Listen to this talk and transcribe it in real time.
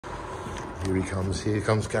Here he comes. Here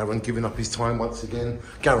comes Garren, giving up his time once again.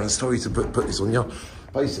 Garren, sorry to put this on you.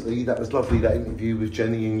 Basically, that was lovely, that interview with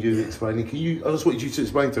Jenny and you explaining. I just wanted you to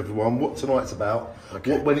explain to everyone what tonight's about,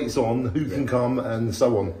 when it's on, who can come, and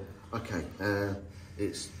so on. Okay,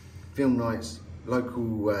 it's film nights,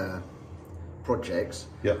 local projects,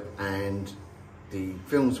 and the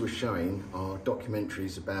films we're showing are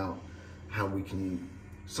documentaries about how we can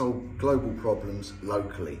solve global problems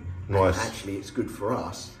locally. Nice. And actually, it's good for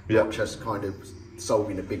us, not just kind of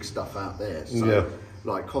solving the big stuff out there. So,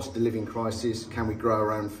 like cost of living crisis, can we grow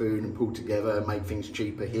our own food and pull together, make things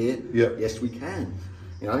cheaper here? Yes, we can.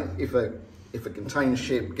 You know, if a container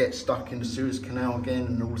ship gets stuck in the Suez Canal again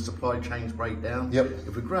and all the supply chains break down,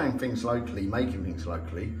 if we're growing things locally, making things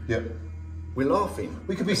locally, we're laughing.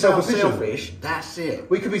 We could be self-efficient. Selfish, that's it.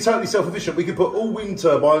 We could be totally self-efficient. We could put all wind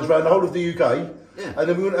turbines around the whole of the UK, and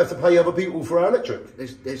then we wouldn't have to pay other people for our electric.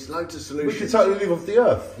 There's loads of solutions. We could totally live off the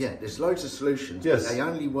earth. Yeah, there's loads of solutions, but they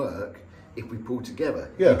only work if we pull together.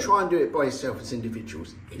 Yeah. You try and do it by yourself as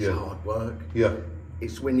individuals, it's hard work. Yeah.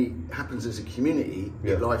 It's when it happens as a community,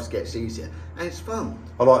 life gets easier, and it's fun.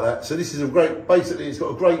 I like that. So this is a great, basically it's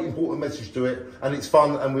got a great important message to it, and it's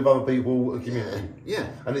fun and with other people and community. Yeah.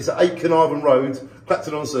 And it's at 8 Carnarvon Road,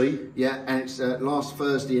 Clacton on Sea. Yeah, and it's last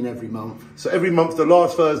Thursday in every month. So every month, the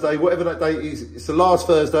last Thursday, whatever that date is, it's the last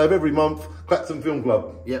Thursday of every month, Clacton Film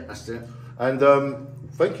Club. Yeah, that's it. And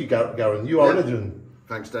thank you, Garren. You are a legend.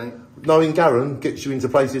 Thanks, Dave. Knowing Garren gets you into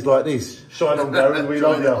places like this. Shine on, Garren, we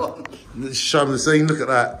love you. Shine on the scene, look at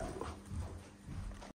that.